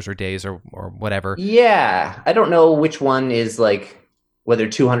is years or days or whatever. Yeah, I don't know which one is whether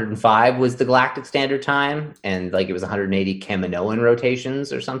 205 was the galactic standard time and it was 180 Kaminoan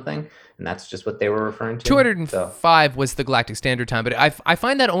rotations or something. And that's just what they were referring to. 205 was the galactic standard time, but I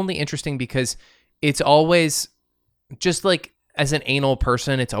find that only interesting because it's always just as an anal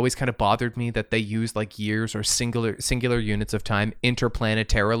person, it's always kind of bothered me that they use years or singular units of time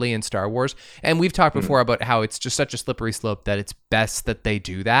interplanetarily in Star Wars. And we've talked before about how it's just such a slippery slope that it's best that they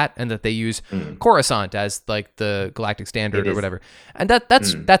do that and that they use Coruscant as the galactic standard or whatever. And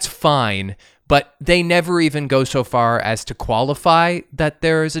that's fine. But they never even go so far as to qualify that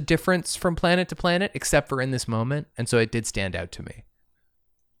there is a difference from planet to planet, except for in this moment. And so it did stand out to me.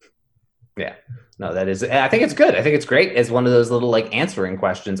 Yeah, no, that is, I think it's good. I think it's great as one of those little answering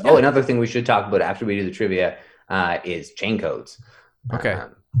questions. Yeah. Oh, another thing we should talk about after we do the trivia is chain codes. Okay.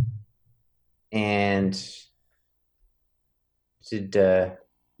 And did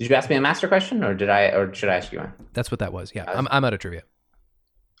Did you ask me a master question, or should I ask you one? That's what that was. Yeah, I'm out of trivia.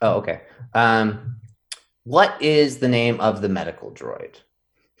 Oh, okay. What is the name of the medical droid?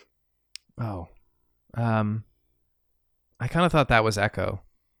 Oh, I kind of thought that was Echo.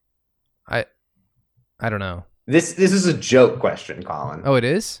 I don't know. This is a joke question, Colin. Oh, it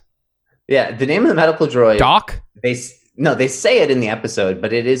is? Yeah, the name of the medical droid. Doc? They say it in the episode,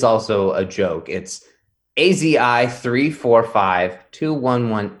 but it is also a joke. It's AZI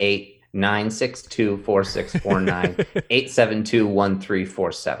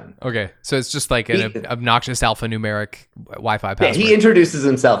 345-211-8-962-4649-872-1347. Okay, so it's just like an obnoxious alphanumeric Wi-Fi password. Yeah, he introduces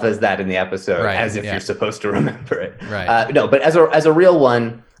himself as that in the episode, Right, as if you're supposed to remember it. Right. No, but as a real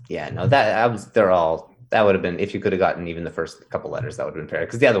one, yeah, no, that would have been, if you could have gotten even the first couple letters, that would have been fair.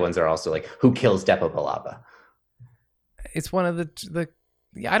 Because the other ones are also like, who kills Depo Palaba? It's one of the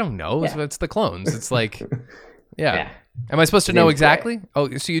I don't know. Yeah. It's the clones. It's like, yeah. Yeah. Am I supposed to His know name is exactly? Gray.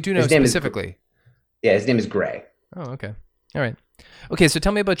 Oh, so you do know His name is specifically. Yeah, his name is Gray. Oh, okay. All right. Okay, so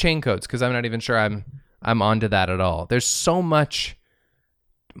tell me about chain codes, because I'm not even sure I'm onto that at all. There's so much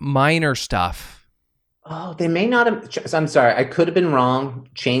minor stuff. Oh, they may not have. I'm sorry, I could have been wrong.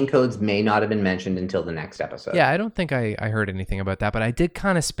 Chain codes may not have been mentioned until the next episode. Yeah, I don't think I heard anything about that, but I did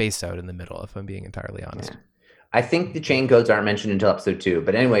kind of space out in the middle, if I'm being entirely honest. Yeah. I think the chain codes aren't mentioned until episode 2.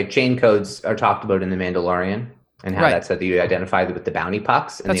 But anyway, chain codes are talked about in The Mandalorian, and how that's how you identify with the bounty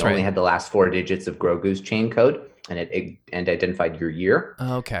pucks. And they only had the last 4 digits of Grogu's chain code, and it identified your year.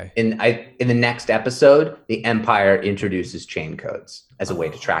 Okay. In the next episode, the Empire introduces chain codes as a way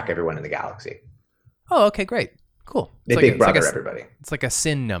to track everyone in the galaxy. Oh, okay, great. Cool. They big brother everybody. It's like a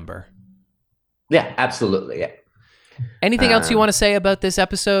SIN number. Yeah, absolutely. Yeah. Anything else you want to say about this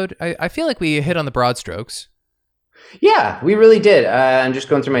episode? I feel like we hit on the broad strokes. Yeah, we really did. I'm just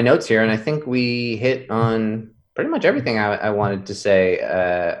going through my notes here, and I think we hit on pretty much everything I wanted to say.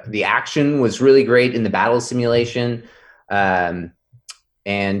 The action was really great in the battle simulation, and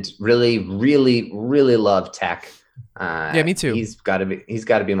really, really, really love Tech. Yeah, me too. He's got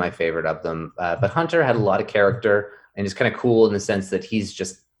to be my favorite of them. But Hunter had a lot of character, and is kind of cool in the sense that he's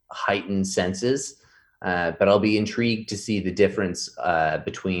just heightened senses. But I'll be intrigued to see the difference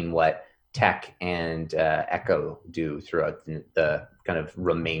between what Tech and Echo do throughout the kind of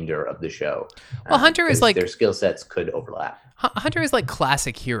remainder of the show. Well, Hunter is like, their skill sets could overlap. Hunter is like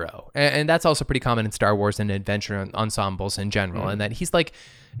classic hero, and that's also pretty common in Star Wars and adventure ensembles in general. And that he's like,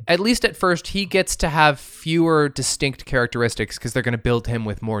 at least at first, he gets to have fewer distinct characteristics because they're going to build him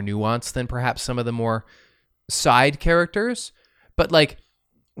with more nuance than perhaps some of the more side characters. But like,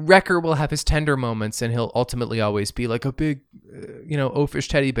 Wrecker will have his tender moments, and he'll ultimately always be like a big, oafish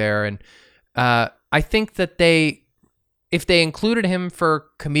teddy bear. And I think that if they included him for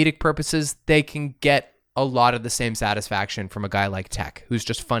comedic purposes, they can get a lot of the same satisfaction from a guy like Tech, who's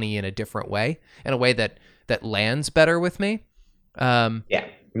just funny in a different way, in a way that lands better with me. Yeah,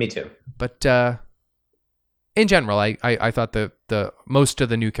 me too. But in general, I thought the most of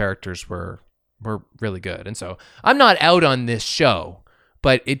the new characters were really good, and so I'm not out on this show.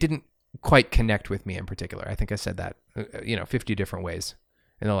 But it didn't quite connect with me in particular. I think I said that, 50 different ways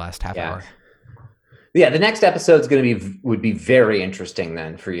in the last half hour. Yeah, the next episode would be very interesting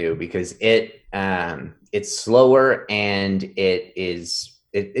then for you, because it's slower and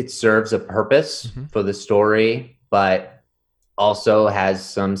it serves a purpose for the story, but also has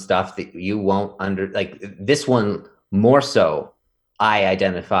some stuff that you won't this one more so. I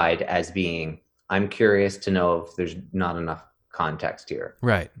identified as being, I'm curious to know if there's not enough context here,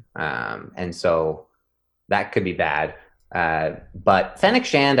 right? And so that could be bad. But Fennec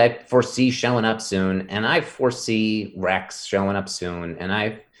Shand, I foresee showing up soon, and I foresee Rex showing up soon,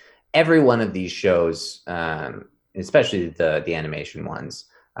 and every one of these shows, especially the animation ones,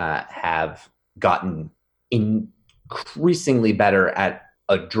 have gotten increasingly better at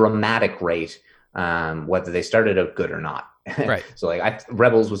a dramatic rate, whether they started out good or not. Right. So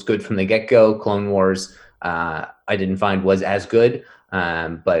Rebels was good from the get-go. Clone Wars, I didn't find was as good,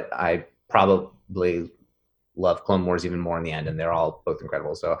 but I probably love Clone Wars even more in the end, and they're all both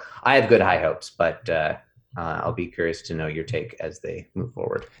incredible. So I have good high hopes, but I'll be curious to know your take as they move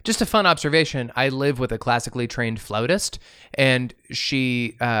forward. Just a fun observation. I live with a classically trained flautist, and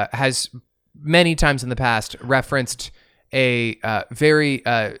she has many times in the past referenced a very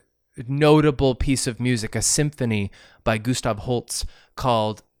notable piece of music, a symphony by Gustav Holst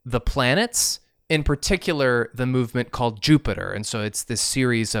called The Planets. In particular, the movement called Jupiter. And so it's this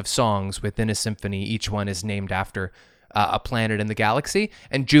series of songs within a symphony. Each one is named after a planet in the galaxy.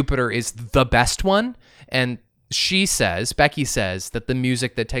 And Jupiter is the best one. And Becky says that the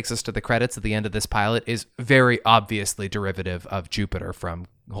music that takes us to the credits at the end of this pilot is very obviously derivative of Jupiter from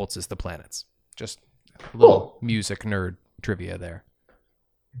Holtz's The Planets. Just a little music nerd trivia there.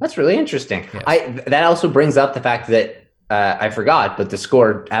 That's really interesting. Yes. That also brings up the fact that I forgot, but the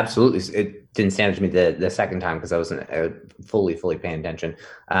score absolutely, it didn't stand out to me the second time because I wasn't fully paying attention.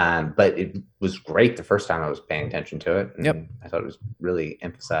 But it was great the first time I was paying attention to it. And Yep. I thought it was really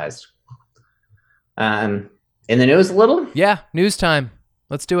emphasized. In the news a little? Yeah, news time.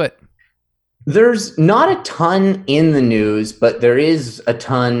 Let's do it. There's not a ton in the news, but there is a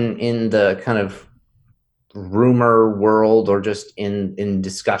ton in the kind of rumor world or just in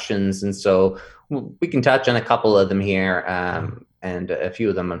discussions. And so we can touch on a couple of them here. And a few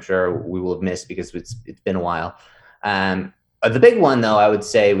of them I'm sure we will have missed because it's been a while. The big one, though, I would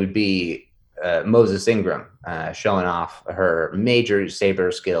say would be Moses Ingram showing off her major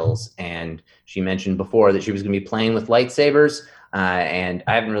saber skills. And she mentioned before that she was going to be playing with lightsabers. And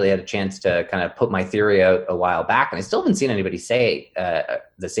I haven't really had a chance to kind of put my theory out a while back. And I still haven't seen anybody say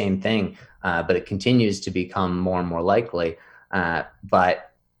the same thing, but it continues to become more and more likely.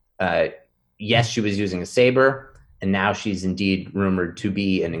 But yes, she was using a saber. And now she's indeed rumored to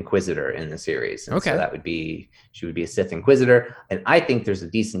be an Inquisitor in the series. And so she would be a Sith Inquisitor. And I think there's a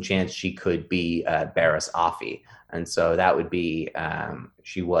decent chance she could be Barriss Offee. And so that would be,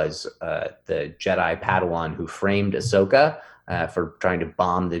 she was the Jedi Padawan who framed Ahsoka for trying to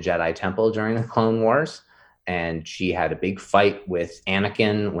bomb the Jedi Temple during the Clone Wars. And she had a big fight with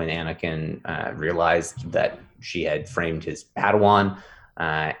Anakin when Anakin realized that she had framed his Padawan.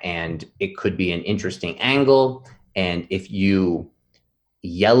 And it could be an interesting angle. And if you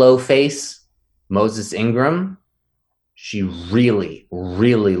yellow face Moses Ingram, she really,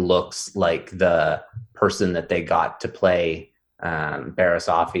 really looks like the person that they got to play Barriss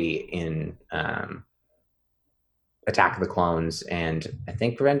Offee in Attack of the Clones and I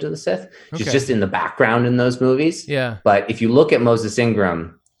think Revenge of the Sith. She's just in the background in those movies. Yeah. But if you look at Moses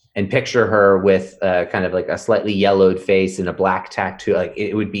Ingram and picture her with kind of like a slightly yellowed face and a black tattoo, like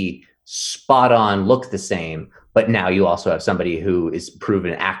it would be spot on, look the same. But now you also have somebody who is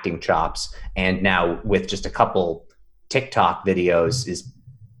proven acting chops, and now with just a couple TikTok videos is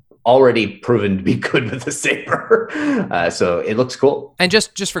already proven to be good with the saber. So it looks cool. And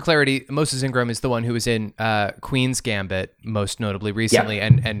just for clarity, Moses Ingram is the one who was in Queen's Gambit most notably recently,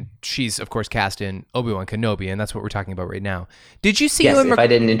 and she's of course cast in Obi-Wan Kenobi, and that's what we're talking about right now. Did you see? Yes, if I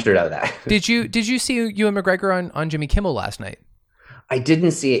didn't introduce that. Did you see Ewan McGregor on Jimmy Kimmel last night? I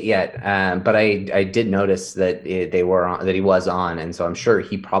didn't see it yet, but I did notice that he was on, and so I'm sure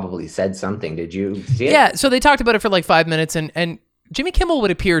he probably said something. Did you see it? Yeah, so they talked about it for like 5 minutes, and Jimmy Kimmel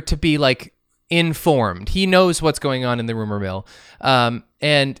would appear to be like informed. He knows what's going on in the rumor mill,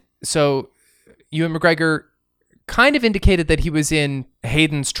 and so Ewan McGregor kind of indicated that he was in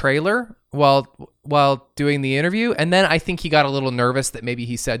Hayden's trailer while doing the interview, and then I think he got a little nervous that maybe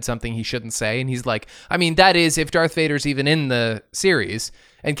he said something he shouldn't say, and he's like, I mean, that is if Darth Vader's even in the series.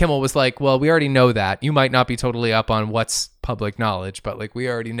 And Kimmel was like, well, we already know that. You might not be totally up on what's public knowledge, but like we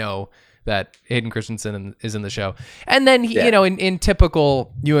already know that Hayden Christensen is in the show. And then he, in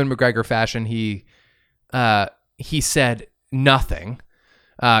typical Ewan McGregor fashion, he said nothing.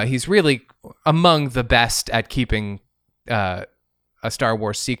 He's really among the best at keeping a Star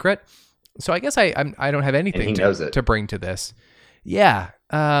Wars secret. So I guess I don't have anything to bring to this. Yeah.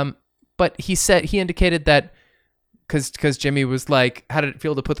 But he indicated that because Jimmy was like, how did it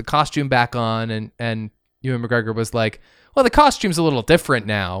feel to put the costume back on? And Ewan McGregor was like, well, the costume's a little different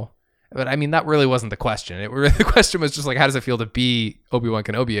now. But I mean, that really wasn't the question. The question was just like, how does it feel to be Obi-Wan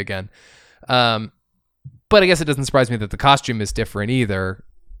Kenobi again? But I guess it doesn't surprise me that the costume is different either.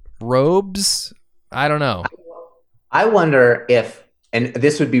 Robes? I don't know. I wonder if, and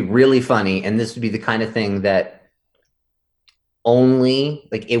this would be really funny, and this would be the kind of thing that only,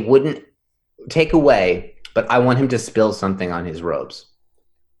 like, it wouldn't take away, but I want him to spill something on his robes.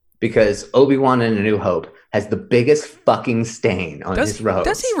 Because Obi-Wan in A New Hope has the biggest fucking stain on his robes.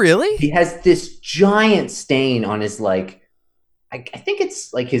 Does he really? He has this giant stain on his, like, I think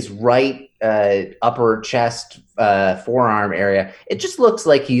it's like his right upper chest forearm area. It just looks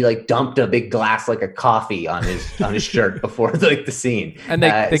like he like dumped a big glass like a coffee on his shirt before like the scene. And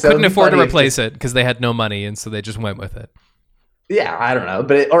they couldn't afford to replace it because they had no money, and so they just went with it. Yeah, I don't know,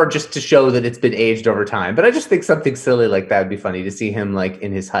 but or just to show that it's been aged over time. But I just think something silly like that would be funny to see him like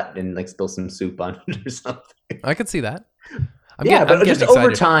in his hut and like spill some soup on it or something. I could see that. I'm just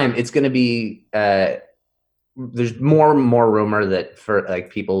over time, it's going to be. There's more and more rumor that for like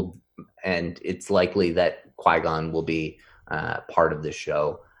people, and it's likely that Qui-Gon will be part of the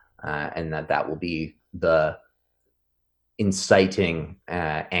show, and that will be the inciting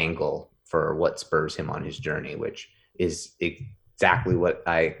angle for what spurs him on his journey, which is exactly what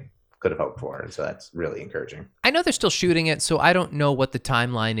I could have hoped for. And so that's really encouraging. I know they're still shooting it, so I don't know what the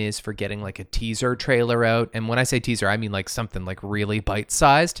timeline is for getting like a teaser trailer out. And when I say teaser, I mean like something like really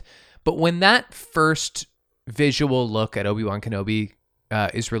bite-sized. But when that first visual look at Obi-Wan Kenobi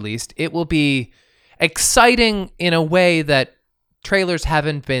is released, it will be exciting in a way that trailers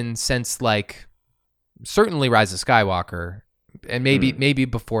haven't been since like certainly Rise of Skywalker, and maybe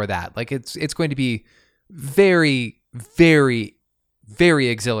before that. Like it's going to be very, very, very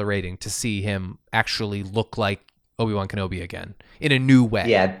exhilarating to see him actually look like Obi-Wan Kenobi again in a new way.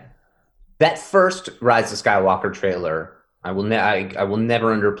 Yeah, that first Rise of Skywalker trailer, I will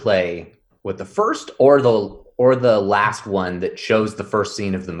never underplay with the first or the last one that shows the first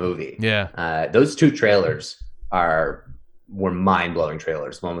scene of the movie. Yeah, those two trailers were mind-blowing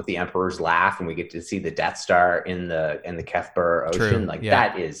trailers. One with the Emperor's Laugh, and we get to see the Death Star in the Kefir Ocean. True.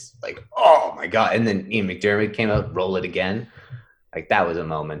 That is like, oh my god! And then Ian McDiarmid came out, Roll It Again. Like that was a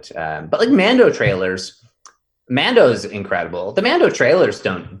moment. But like Mando trailers, Mando's incredible. The Mando trailers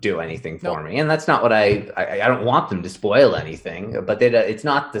don't do anything for me, and that's not what I don't want them to spoil anything. But it's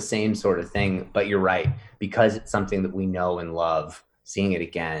not the same sort of thing. But you're right, because it's something that we know and love. Seeing it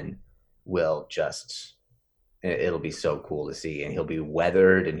again will just. It'll be so cool to see, and he'll be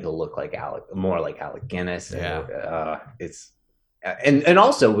weathered, and he'll look like more like Alec Guinness. Yeah, and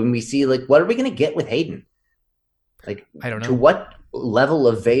also when we see like what are we going to get with Hayden? Like I don't know. To what level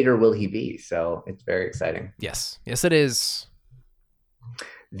of Vader will he be? So it's very exciting. Yes, it is.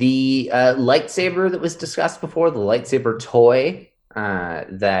 The lightsaber that was discussed before, the lightsaber toy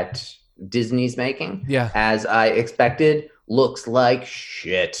that Disney's making, as I expected, looks like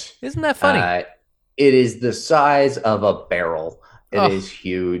shit. Isn't that funny? It is the size of a barrel. It is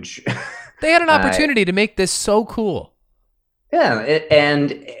huge. They had an opportunity to make this so cool. Yeah,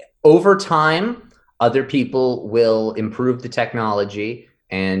 and over time, other people will improve the technology,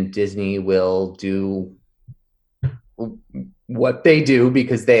 and Disney will do what they do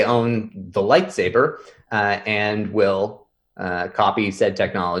because they own the lightsaber, and will copy said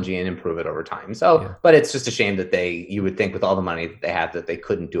technology and improve it over time. So, but it's just a shame that you would think with all the money that they have that they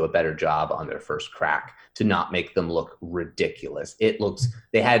couldn't do a better job on their first crack to not make them look ridiculous.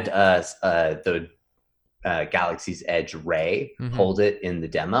 They had the Galaxy's Edge Rey hold it in the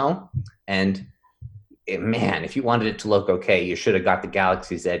demo, and man, if you wanted it to look okay, you should have got the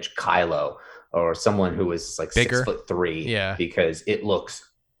Galaxy's Edge Kylo or someone who was like bigger. 6'3", because it looks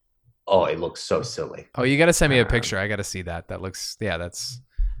so silly. Oh, you got to send me a picture. I got to see that. That looks, that's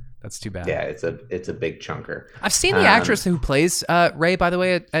too bad. Yeah, it's a big chunker. I've seen the actress who plays Rey, by the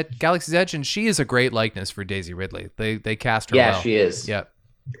way, at Galaxy's Edge, and she is a great likeness for Daisy Ridley. They cast her well. Yeah, she is. Yep.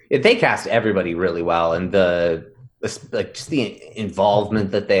 They cast everybody really well, and just the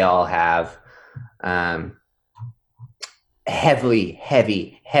involvement that they all have.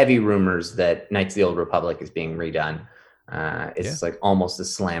 Heavy rumors that Knights of the Old Republic is being redone. It's like almost a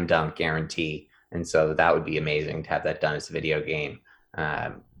slam dunk guarantee, and so that would be amazing to have that done as a video game,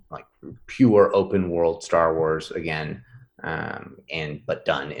 like pure open world Star Wars again, but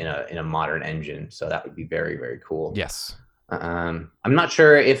done in a modern engine. So that would be very, very cool. Yes. I'm not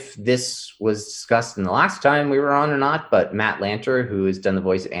sure if this was discussed in the last time we were on or not, but Matt Lanter, who has done the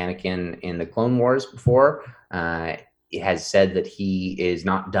voice of Anakin in the Clone Wars before, has said that he is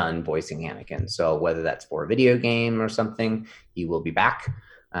not done voicing Anakin. So whether that's for a video game or something, he will be back.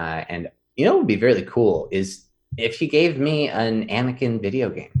 And what would be really cool is if he gave me an Anakin video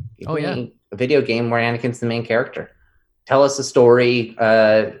game. A video game where Anakin's the main character. Tell us a story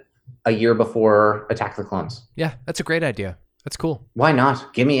a year before Attack of the Clones. Yeah, that's a great idea. That's cool. Why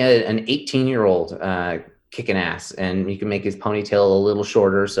not? Give me an 18-year-old kicking ass, and you can make his ponytail a little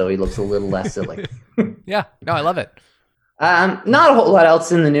shorter so he looks a little less silly. Yeah, no, I love it. Not a whole lot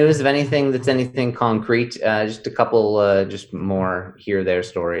else in the news of anything that's anything concrete. Just a couple, just more here-there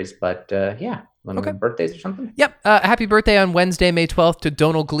stories. But birthdays or something? Yep. Happy birthday on Wednesday, May 12th to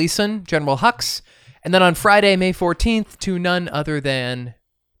Donald Gleason, General Hux. And then on Friday, May 14th to none other than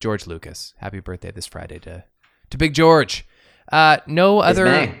George Lucas. Happy birthday this Friday to Big George. No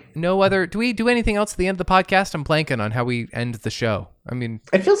other. Do we do anything else at the end of the podcast? I'm blanking on how we end the show. I mean,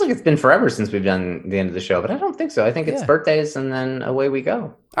 it feels like it's been forever since we've done the end of the show, but I don't think so. I think it's birthdays and then away we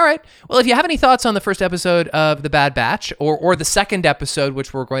go. All right. Well, if you have any thoughts on the first episode of The Bad Batch or the second episode,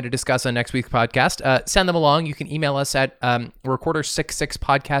 which we're going to discuss on next week's podcast, send them along. You can email us at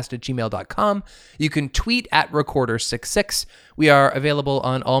recorder66podcast@gmail.com. You can tweet at recorder66. We are available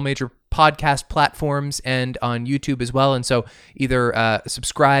on all major podcast platforms and on YouTube as well. And so either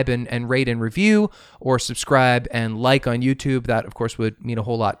subscribe and rate and review, or subscribe and like on YouTube. That, of course, would mean a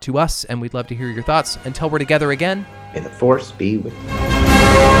whole lot to us, and we'd love to hear your thoughts. Until we're together again, May the Force be with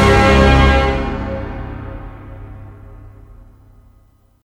you.